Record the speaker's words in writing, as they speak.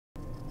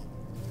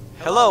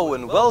Hello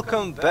and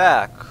welcome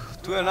back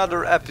to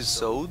another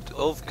episode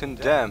of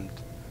Condemned.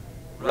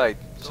 Right,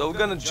 so we're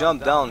gonna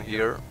jump down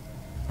here.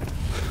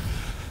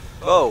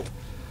 Oh!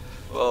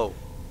 Oh,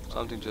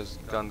 something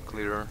just gone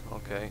clearer,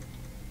 okay.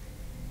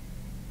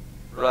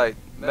 Right,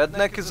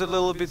 Medneck is a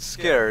little bit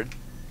scared.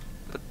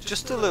 But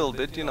just a little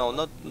bit, you know,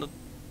 not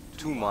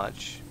too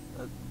much.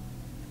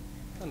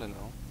 I don't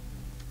know.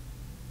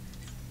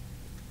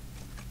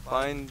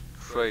 Find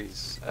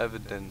trace,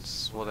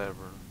 evidence, whatever.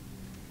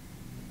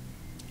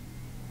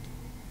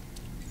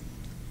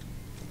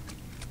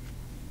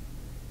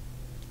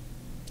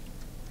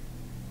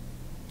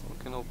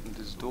 We can open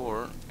this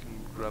door, can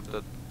grab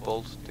that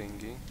bolt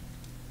thingy.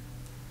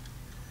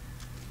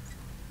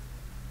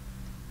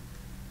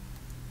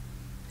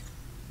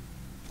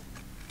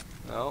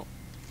 No.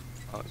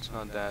 Oh, it's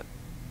not that.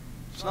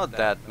 It's not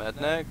that,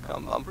 Medneck.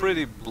 I'm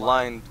pretty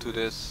blind to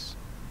this,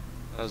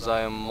 as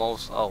I am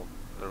most. Oh,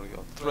 there we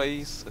go.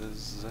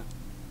 Traces.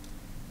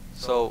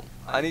 So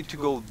I need to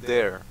go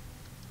there,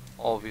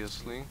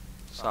 obviously,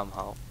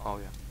 somehow. Oh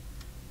yeah,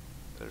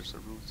 there's a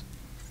route.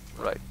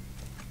 Right.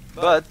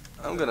 But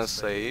I'm gonna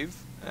save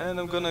and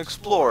I'm gonna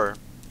explore.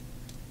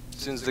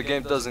 Since the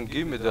game doesn't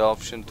give me the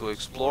option to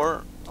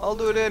explore, I'll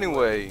do it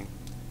anyway.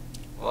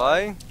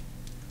 Why?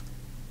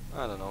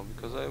 I don't know,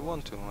 because I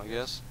want to, I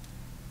guess.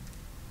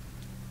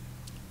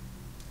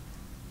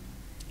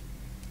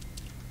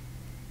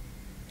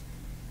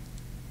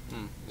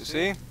 You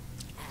see?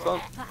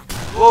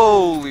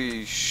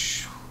 Holy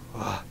sh...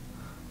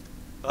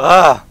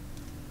 Ah!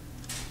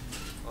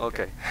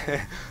 Okay.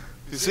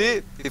 You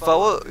see? If I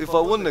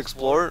wouldn't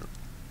explore,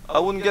 I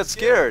wouldn't get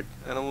scared,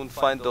 and I wouldn't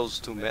find those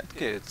two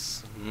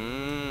medkits.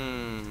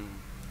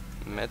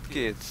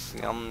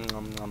 Medkits. Yum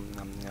yum yum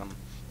yum yum.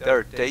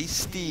 They're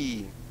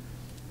tasty.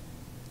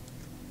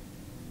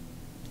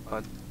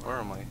 What? Where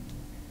am I?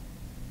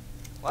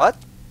 What?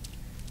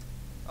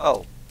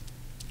 Oh.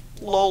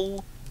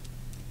 LOL.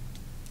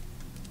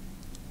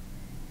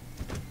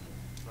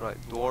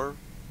 Right, door.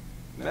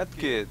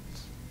 Medkit.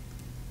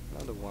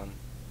 Another one.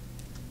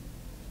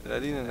 I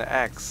need an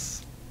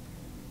axe.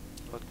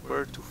 But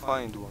where to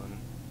find one?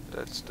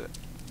 That's the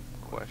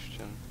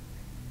question.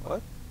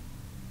 What?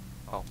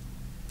 Oh.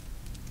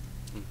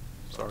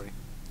 Sorry.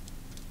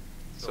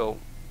 So,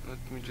 let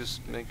me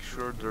just make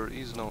sure there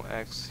is no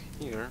axe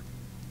here.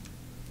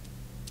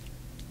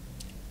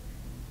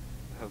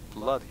 I have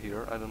blood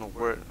here. I don't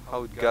know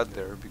how it got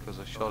there because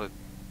I shot it.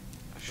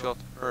 I shot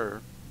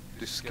her.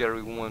 This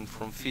scary woman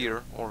from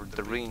Fear, or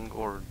The Ring,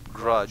 or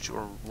Grudge,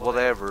 or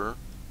whatever,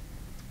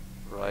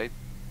 right?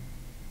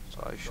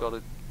 So I shot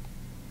it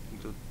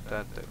into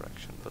that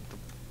direction, but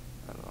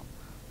I don't know.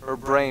 Her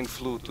brain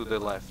flew to the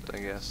left, I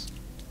guess.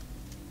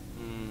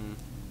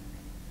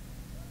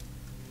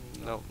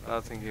 No,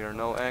 nothing here.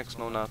 No axe,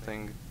 no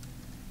nothing.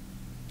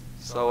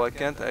 So I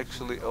can't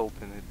actually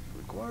open it.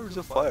 Requires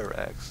a fire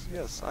axe.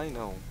 Yes, I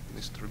know,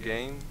 Mr.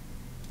 Game.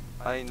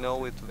 I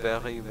know it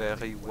very,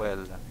 very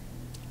well.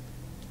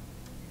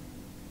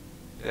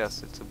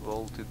 Yes, it's a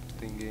bolted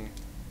thingy.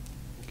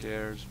 Who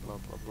cares? Blah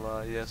blah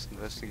blah. Yes,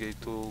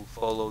 investigate tool.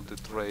 Follow the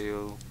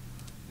trail,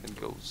 and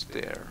goes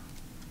there.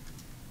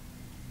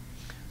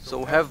 So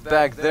we have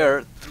back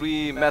there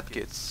 3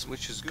 medkits,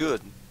 which is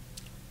good.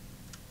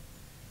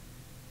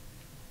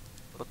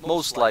 But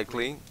most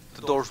likely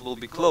the doors will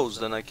be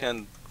closed and I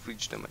can't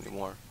reach them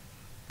anymore,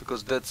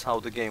 because that's how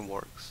the game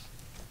works.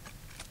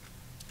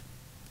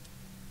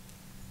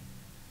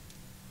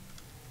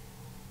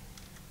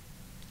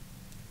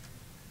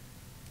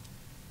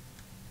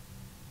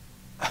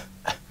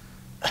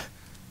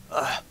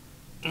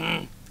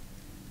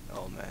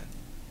 Oh man.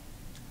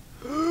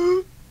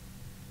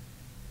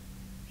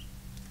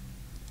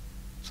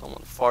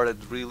 Someone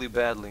farted really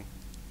badly.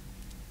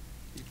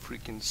 He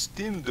freaking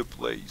steamed the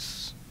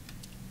place.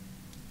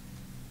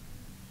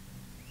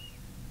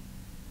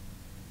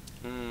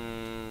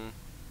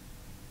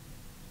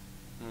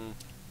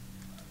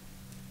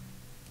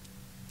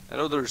 I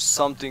know there's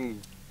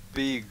something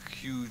big,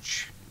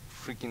 huge,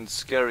 freaking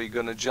scary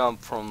gonna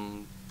jump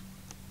from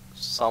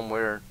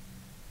somewhere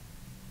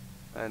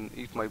and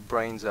eat my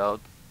brains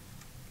out.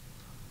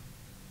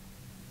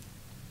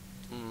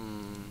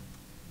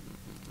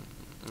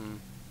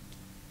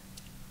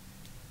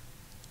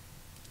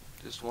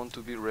 Just want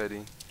to be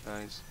ready,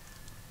 guys.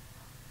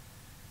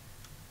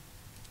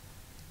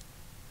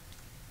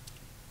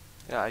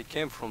 Yeah, I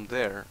came from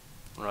there,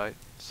 right?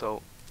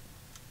 So,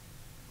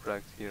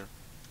 right here.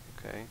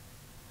 Okay.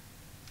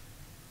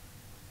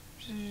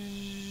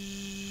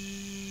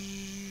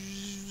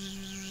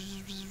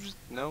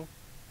 No?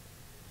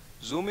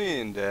 Zoom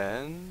in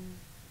then.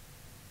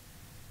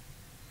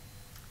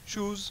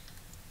 Choose.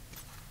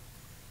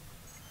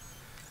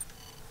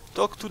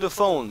 Talk to the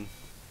phone.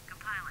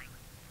 Compiling.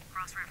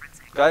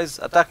 Cross-referencing. Guys,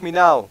 attack me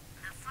now.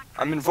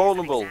 I'm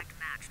invulnerable.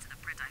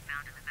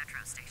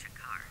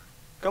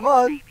 Come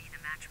on.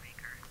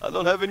 I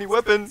don't have any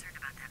weapon.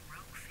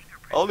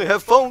 I only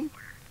have phone.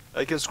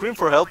 I can scream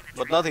for help,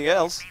 but nothing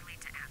else.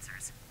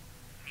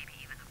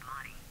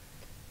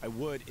 I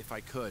would if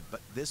I could,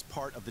 but this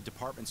part of the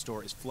department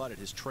store is flooded.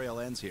 His trail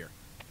ends here.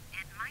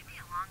 It might be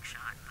a long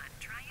shot, but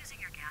try using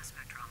your gas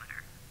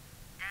spectrometer.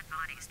 Dead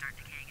bodies start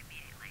decaying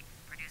immediately,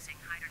 producing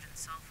hydrogen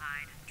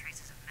sulfide and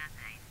traces of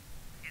methane.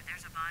 If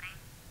there's a body,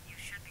 you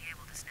should be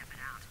able to sniff it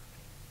out.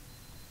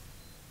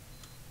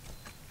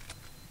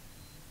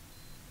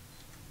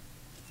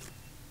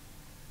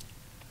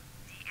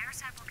 The air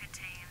sample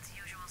contains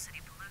usual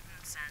city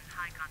pollutants and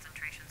high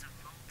concentrations of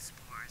mold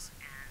spores,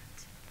 and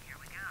here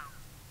we go.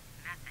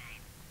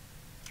 Methane.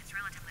 It's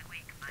relatively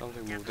weak, but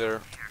Something moved definitely there.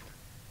 there.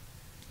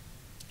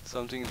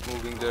 Something's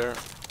moving there.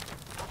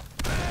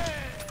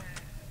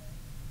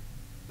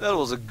 That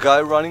was a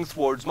guy running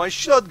towards my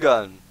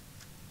shotgun.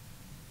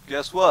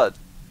 Guess what?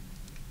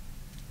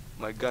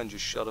 My gun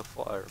just shot a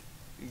fire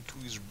into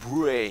his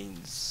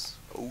brains.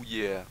 Oh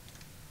yeah.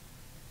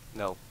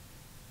 No.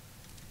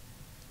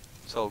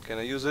 So, can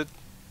I use it?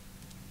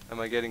 Am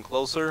I getting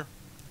closer?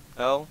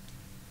 No?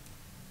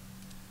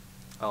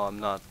 Oh, I'm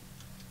not.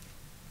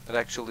 It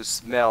actually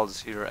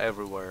smells here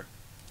everywhere.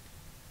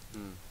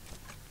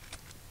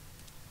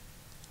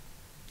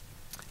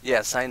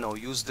 Yes, I know.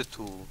 Use the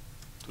tool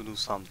to do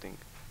something.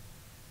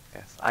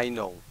 Yes, I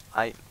know.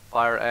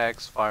 Fire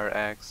axe, fire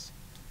axe.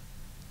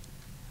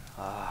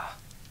 Ah.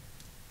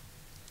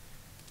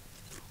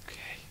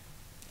 Okay.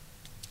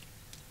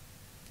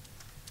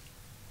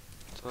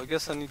 So I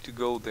guess I need to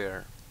go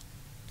there.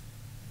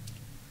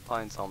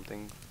 Find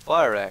something.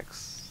 Fire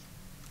axe.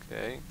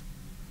 Okay.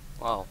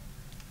 Wow.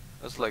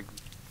 That's like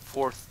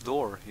 4th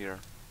door here.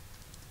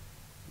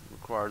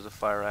 Requires a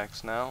fire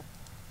axe now.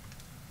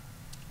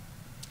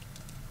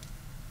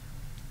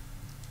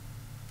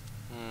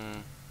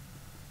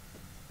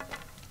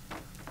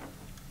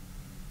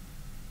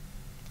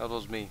 That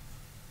was me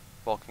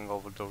walking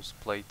over those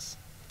plates.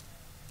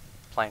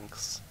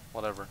 Planks,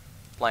 whatever.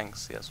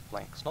 Planks, yes,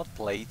 planks, not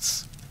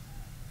plates.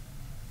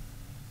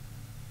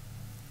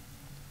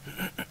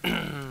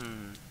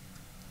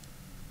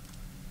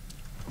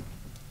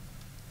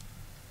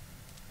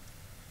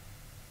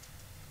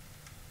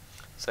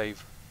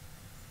 Save.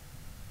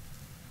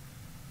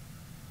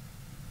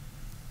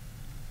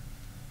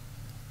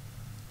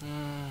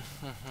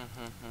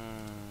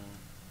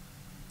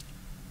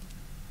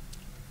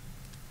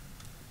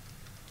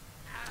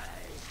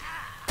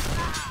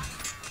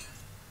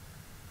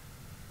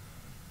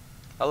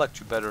 I liked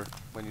you better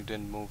when you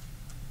didn't move.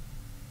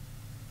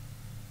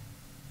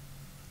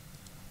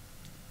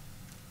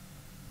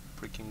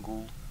 Freaking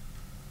ghoul.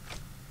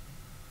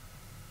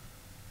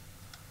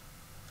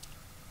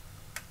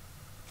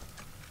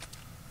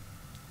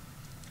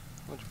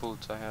 How much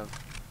bullets I have?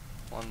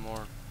 One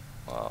more.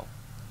 Wow.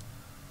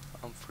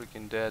 I'm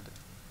freaking dead.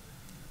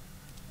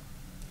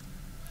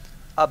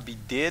 I'll be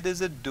dead as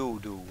a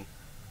doo-doo.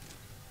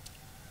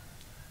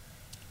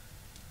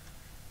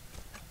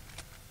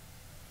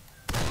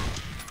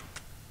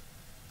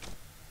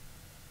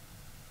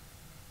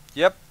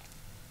 Yep.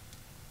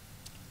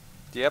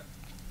 Yep.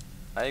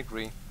 I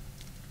agree.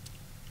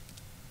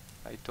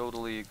 I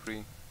totally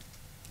agree.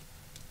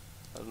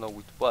 I don't know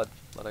with what,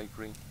 but I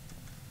agree.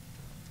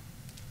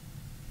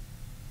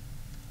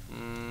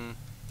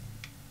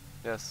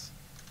 Yes.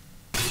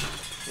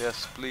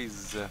 Yes,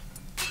 please.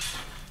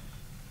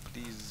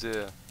 Please.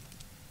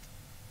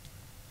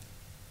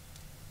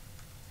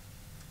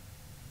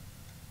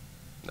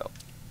 No.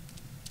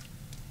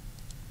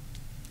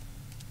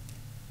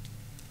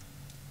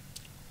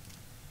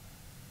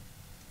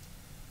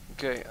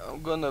 Okay,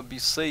 I'm gonna be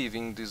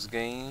saving this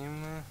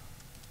game.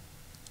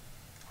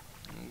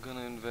 I'm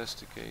gonna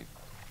investigate.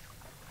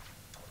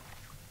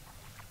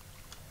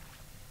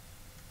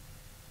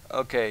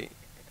 Okay.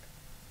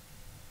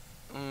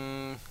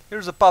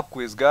 Here's a pop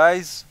quiz,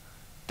 guys.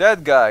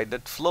 That guy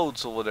that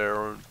floats over there,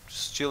 or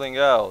just chilling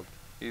out,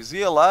 is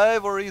he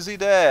alive or is he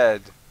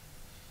dead?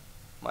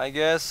 My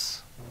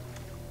guess,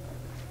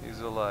 he's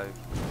alive.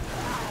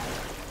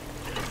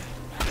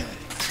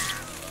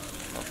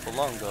 Not for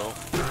long though.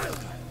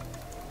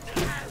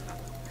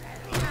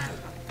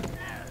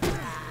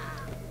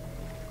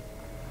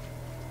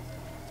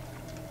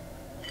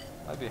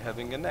 I'll be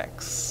having an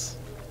axe.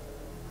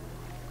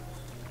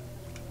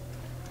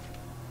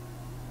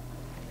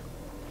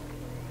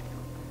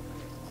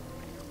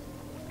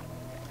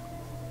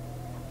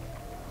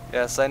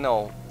 Yes, I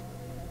know.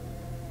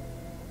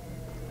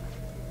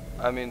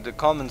 I mean, the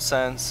common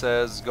sense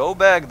says, go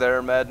back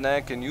there,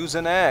 Madneck, and use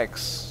an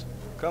axe.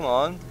 Come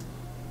on.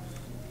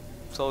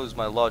 So is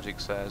my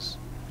logic says.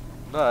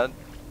 But,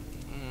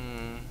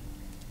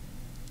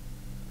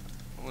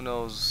 who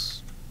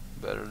knows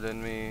better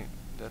than me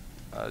that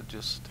I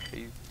just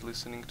hate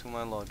listening to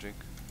my logic.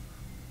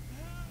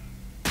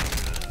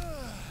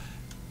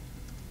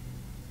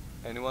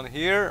 Anyone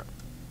here?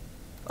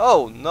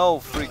 Oh, no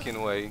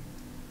freaking way.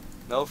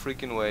 No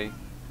freaking way.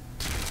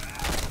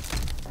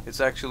 It's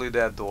actually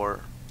that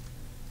door.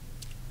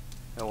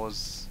 I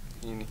was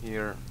in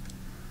here.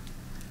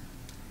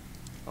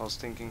 I was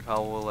thinking,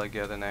 how will I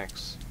get an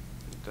axe?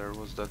 There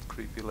was that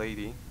creepy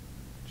lady.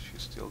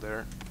 She's still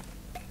there.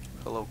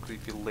 Hello,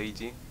 creepy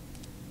lady.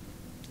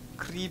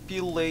 Creepy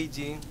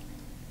lady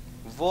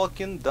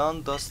walking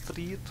down the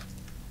street.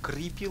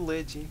 Creepy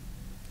lady.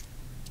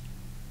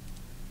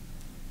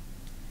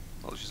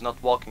 Well, she's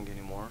not walking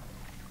anymore.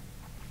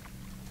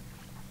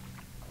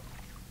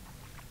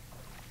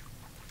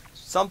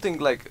 Something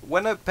like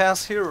when I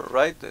pass here,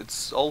 right?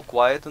 It's all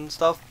quiet and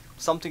stuff.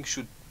 Something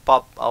should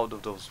pop out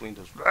of those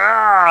windows.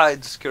 Ah!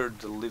 It scared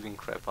the living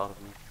crap out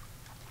of me,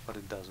 but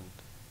it doesn't,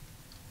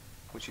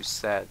 which is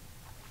sad.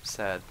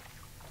 Sad.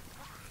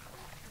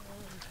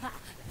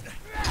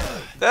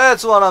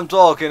 That's what I'm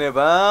talking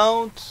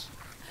about.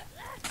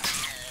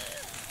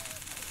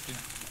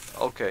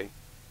 Okay.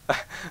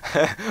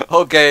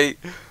 Okay.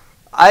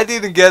 I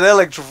didn't get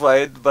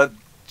electrified, but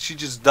she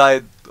just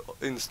died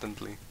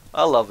instantly.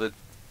 I love it.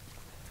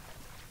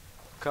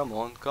 Come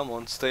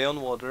on, stay on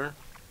water.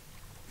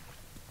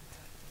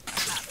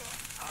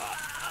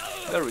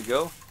 There we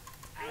go.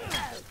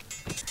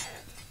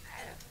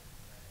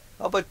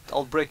 How about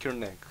I'll break your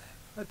neck?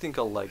 I think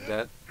I'll like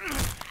that.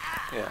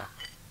 Yeah.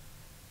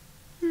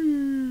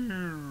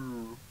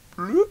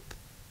 Bloop.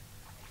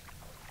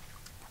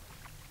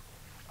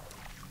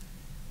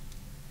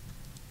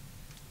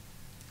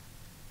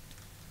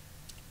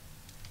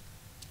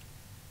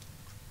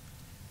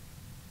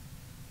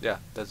 Yeah,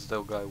 that's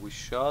the guy we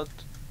shot.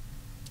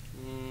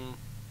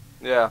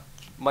 Yeah,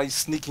 my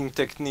sneaking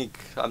technique.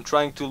 I'm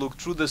trying to look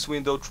through this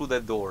window, through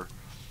that door.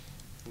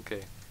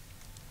 Okay.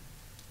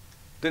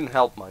 Didn't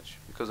help much,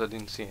 because I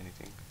didn't see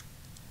anything.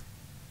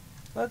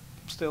 But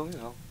still, you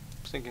know,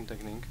 sneaking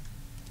technique.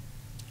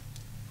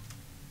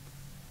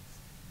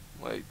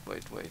 Wait.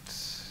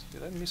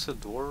 Did I miss a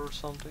door or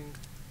something?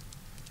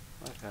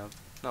 I have.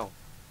 No.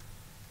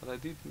 But I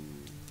did...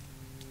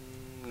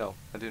 no,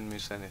 I didn't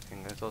miss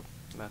anything. I thought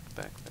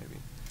medpack, maybe.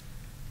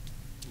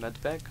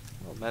 Medpack?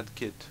 Well,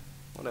 medkit.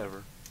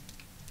 Whatever.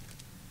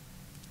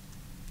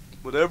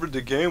 Whatever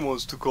the game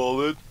wants to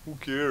call it. Who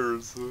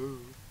cares?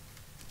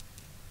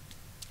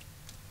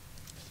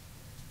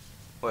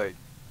 Wait.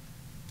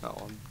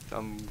 No,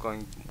 I'm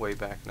going way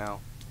back now.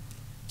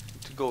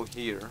 To go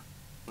here,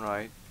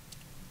 right?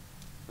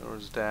 There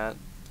was that,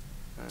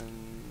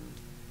 and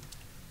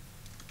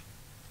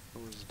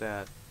there was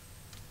that.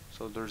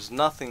 So there's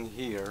nothing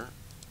here.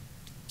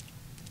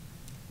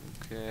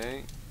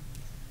 Okay.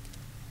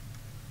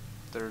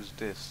 There's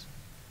this.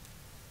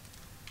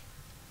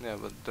 Yeah,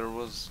 but there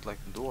was like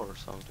a door or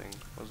something,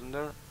 wasn't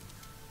there?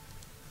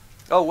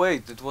 Oh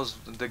wait, it was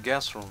the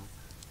gas room.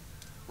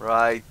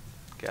 Right,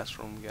 gas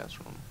room.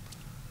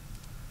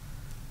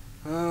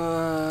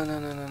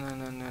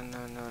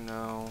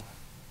 No.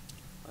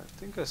 I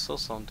think I saw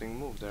something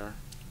move there.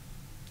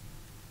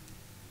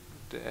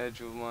 At the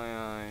edge of my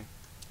eye.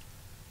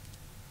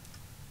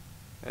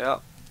 Yeah,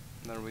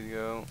 there we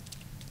go.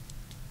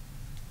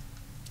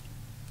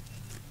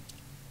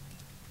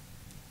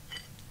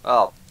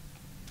 Oh,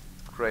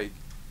 great.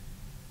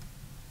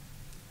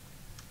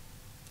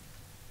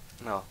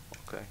 No,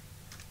 okay.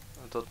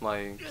 I thought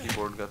my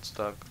keyboard got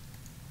stuck.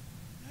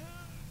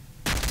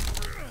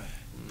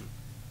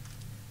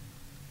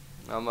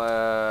 I'm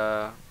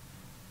a...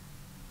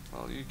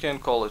 well, you can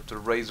call it a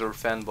Razer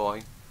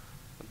fanboy,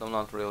 but I'm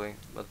not really.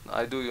 But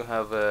I do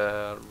have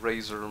a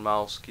Razer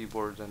mouse,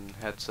 keyboard and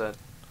headset.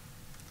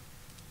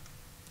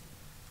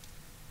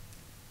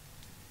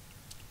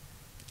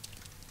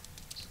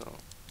 So...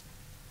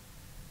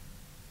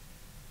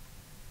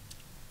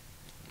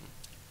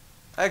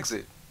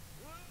 exit!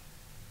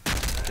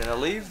 Can I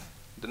leave?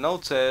 The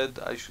note said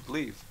I should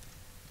leave.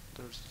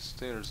 There's the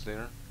stairs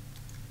there.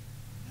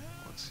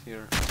 What's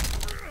here?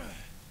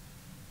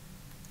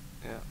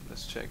 Yeah,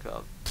 let's check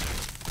out.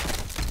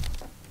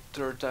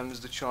 Third time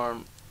is the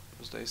charm,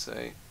 as they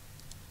say.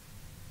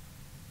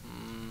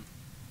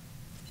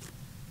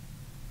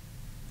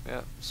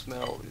 Yeah,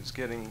 smell is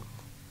getting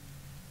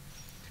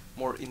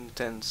more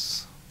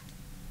intense.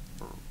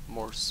 Or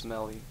more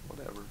smelly,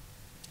 whatever.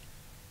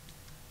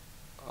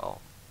 Oh,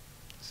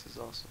 this is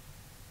awesome.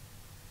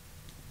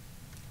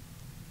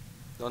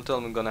 Don't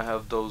tell me I'm gonna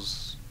have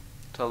those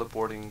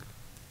teleporting.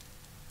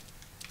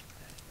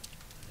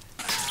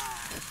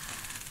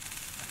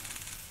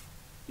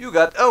 You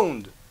got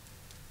owned!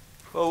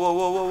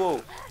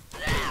 Whoa.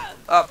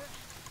 Up!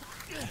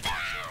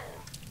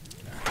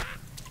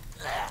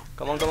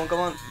 Come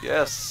on.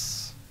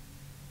 Yes!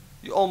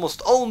 You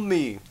almost owned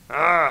me!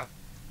 Ah!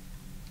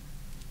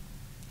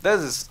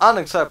 This is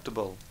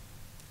unacceptable.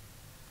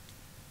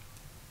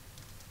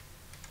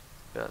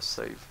 Yeah,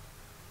 save.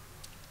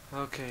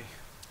 Okay.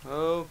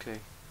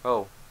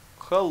 Oh,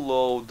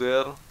 hello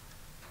there,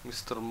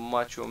 Mr.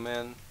 Macho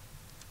Man.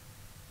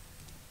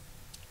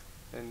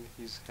 And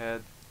his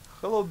head.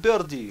 Hello,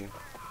 Birdie.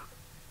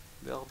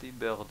 Birdie.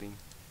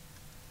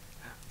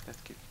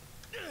 Medkit.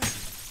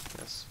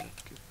 Yes,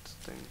 medkit.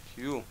 Thank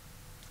you.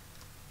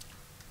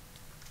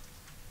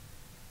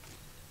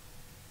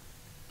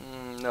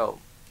 No.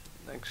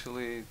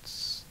 Actually,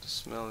 the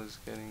smell is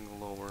getting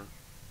lower.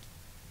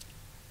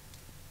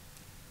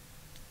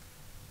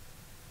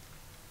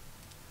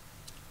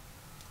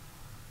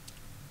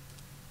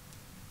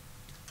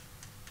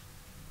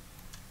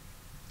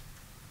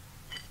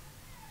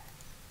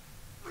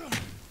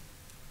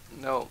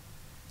 No,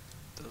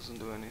 doesn't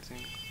do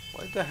anything.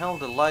 Why the hell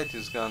the light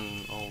is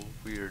gone all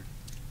weird?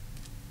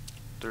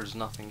 There's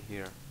nothing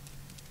here.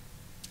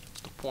 What's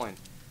the point?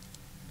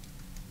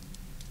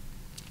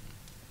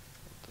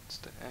 That's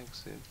the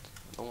exit.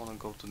 I don't want to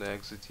go to the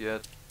exit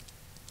yet.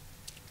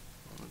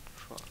 I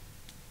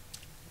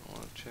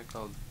want to check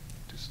out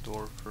this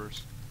door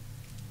first.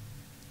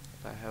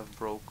 I have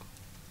broke.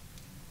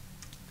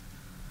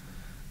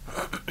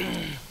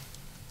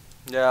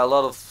 Yeah, a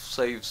lot of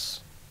saves.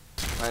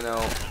 I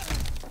know.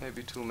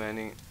 Maybe too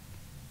many.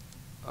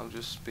 I'm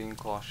just being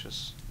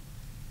cautious.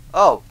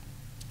 Oh!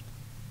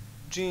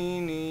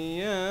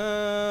 Genius!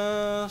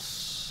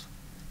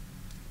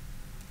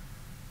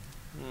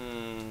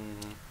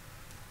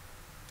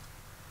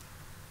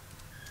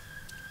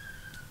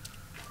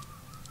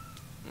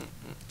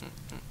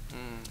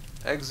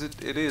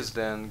 Exit it is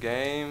then,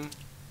 game.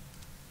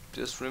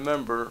 Just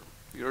remember,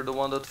 you're the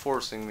one that's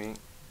forcing me.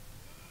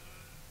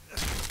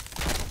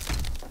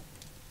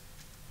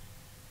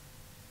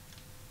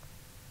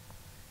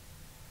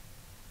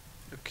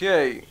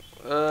 Okay,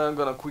 I'm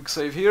gonna quick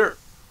save here.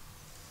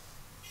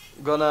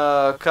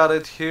 Gonna cut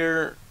it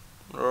here,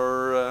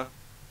 or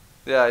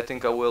yeah, I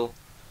think I will.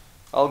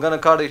 I'm gonna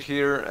cut it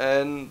here,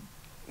 and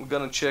we're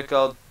gonna check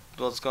out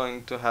what's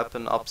going to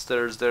happen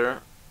upstairs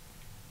there.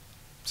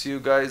 See you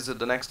guys at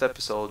the next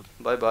episode.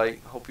 Bye bye.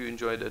 Hope you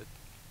enjoyed it.